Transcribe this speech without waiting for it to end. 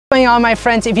on, my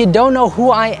friends? If you don't know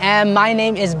who I am, my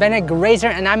name is Bennett Grazer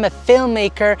and I'm a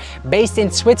filmmaker based in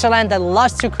Switzerland that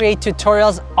loves to create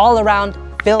tutorials all around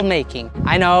filmmaking.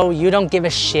 I know you don't give a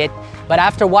shit, but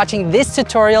after watching this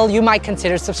tutorial, you might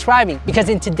consider subscribing, because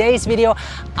in today's video,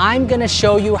 I'm gonna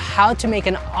show you how to make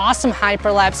an awesome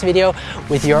hyperlapse video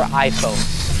with your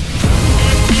iPhone.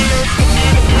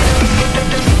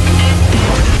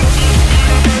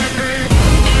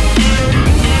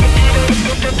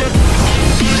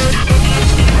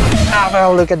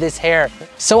 Oh, look at this hair.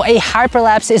 So a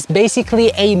hyperlapse is basically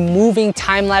a moving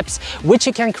time lapse, which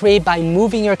you can create by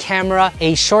moving your camera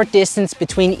a short distance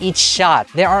between each shot.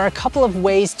 There are a couple of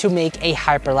ways to make a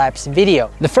hyperlapse video.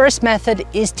 The first method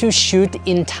is to shoot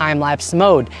in time-lapse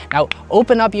mode. Now,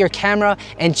 open up your camera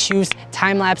and choose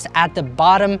time-lapse at the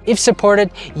bottom. If supported,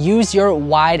 use your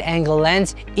wide-angle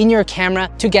lens in your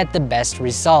camera to get the best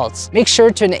results. Make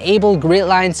sure to enable grid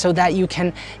lines so that you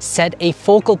can set a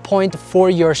focal point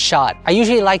for your shot. I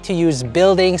usually like to use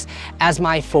buildings as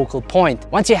my focal point.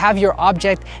 Once you have your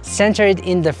object centered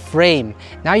in the frame,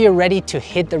 now you're ready to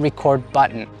hit the record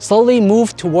button. Slowly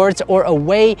move towards or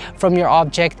away from your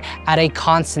object at a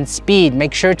constant speed.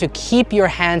 Make sure to keep your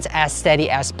hands as steady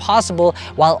as possible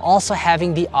while also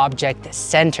having the object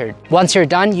centered. Once you're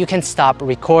done, you can stop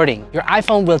recording. Your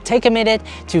iPhone will take a minute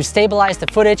to stabilize the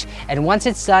footage, and once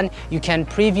it's done, you can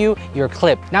preview your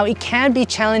clip. Now, it can be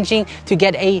challenging to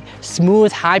get a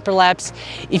smooth hyperlapse.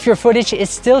 If your footage is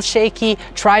still shaky,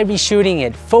 try reshooting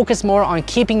it. Focus more on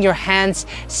keeping your hands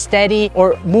steady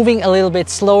or moving a little bit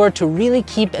slower to really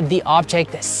keep the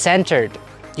object centered.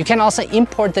 You can also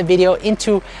import the video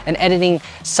into an editing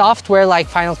software like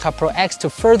Final Cut Pro X to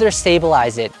further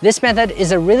stabilize it. This method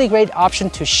is a really great option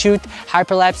to shoot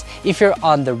hyperlapse if you're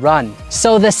on the run.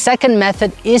 So the second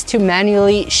method is to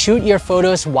manually shoot your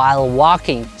photos while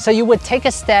walking. So you would take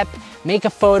a step, make a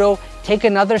photo, take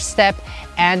another step,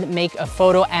 and make a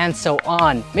photo, and so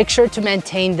on. Make sure to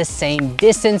maintain the same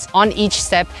distance on each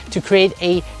step to create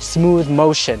a smooth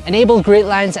motion. Enable grid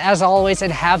lines as always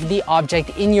and have the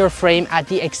object in your frame at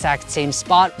the exact same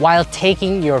spot while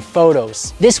taking your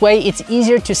photos. This way, it's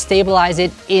easier to stabilize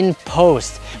it in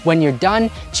post. When you're done,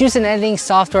 choose an editing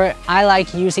software. I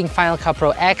like using Final Cut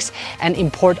Pro X and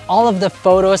import all of the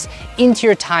photos into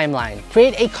your timeline.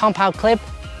 Create a compound clip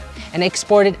and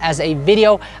export it as a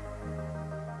video.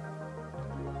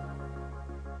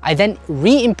 I then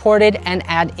re-import it and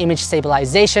add image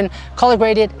stabilization, color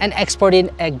grade it, and export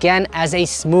it again as a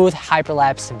smooth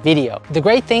hyperlapse video. The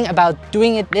great thing about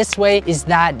doing it this way is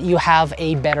that you have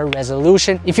a better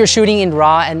resolution if you're shooting in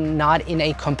RAW and not in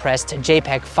a compressed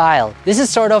JPEG file. This is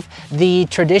sort of the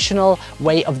traditional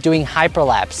way of doing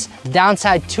hyperlapse. The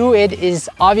downside to it is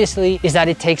obviously that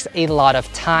it takes a lot of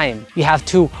time. You have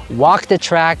to walk the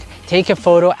track, take a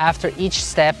photo after each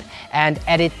step, and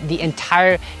edit the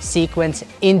entire sequence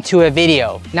into a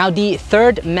video. Now, the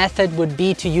third method would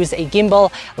be to use a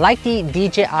gimbal like the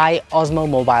DJI Osmo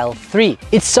Mobile 3.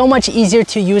 It's so much easier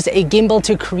to use a gimbal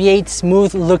to create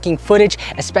smooth looking footage,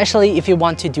 especially if you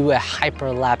want to do a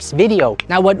hyperlapse video.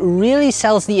 Now, what really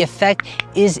sells the effect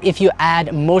is if you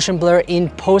add motion blur in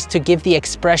post to give the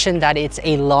expression that it's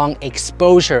a long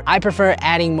exposure. I prefer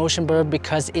adding motion blur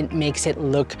because it makes it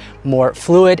look more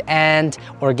fluid and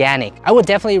organic. I would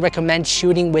definitely recommend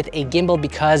shooting with a gimbal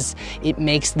because it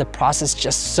makes the process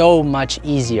just so much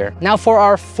easier. Now, for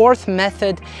our fourth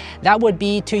method, that would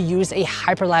be to use a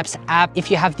hyperlapse app.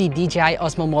 If you have the DJI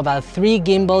Osmo Mobile 3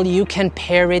 gimbal, you can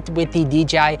pair it with the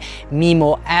DJI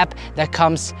Mimo app that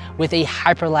comes with a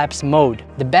hyperlapse mode.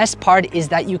 The best part is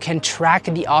that you can track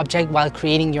the object while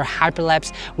creating your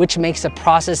hyperlapse, which makes the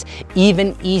process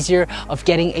even easier of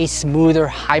getting a smoother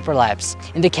hyperlapse.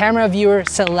 In the camera viewer,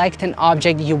 select an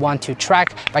object you want to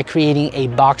track by creating a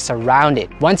box around it.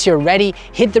 Once you're ready,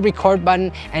 hit the record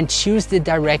button and choose the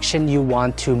direction you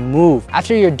want to move.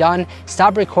 After you're done,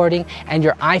 stop recording and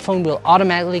your iPhone will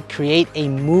automatically create a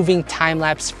moving time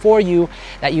lapse for you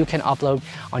that you can upload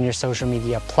on your social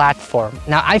media platform.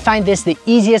 Now, I find this the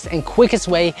easiest and quickest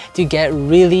way to get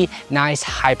really nice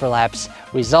hyperlapse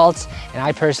results, and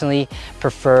I personally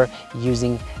prefer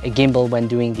using a gimbal when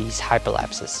doing these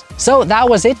hyperlapses. So that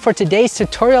was it for today's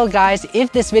tutorial, guys.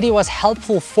 If this video was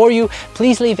helpful for you,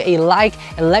 please leave a like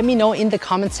and let me know in the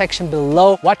comment section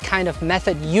below what kind of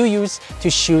method you use to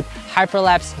shoot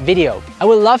hyperlapse video. I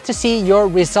would love to see your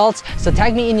results, so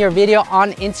tag me in your video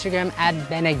on Instagram at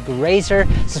Bennett Grazer.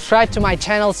 Subscribe to my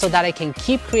channel so that I can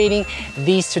keep creating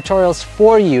these tutorials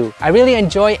for you. I really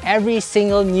enjoy every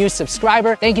single new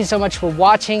subscriber. Thank you so much for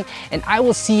watching, and I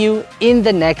will see you in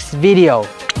the next video.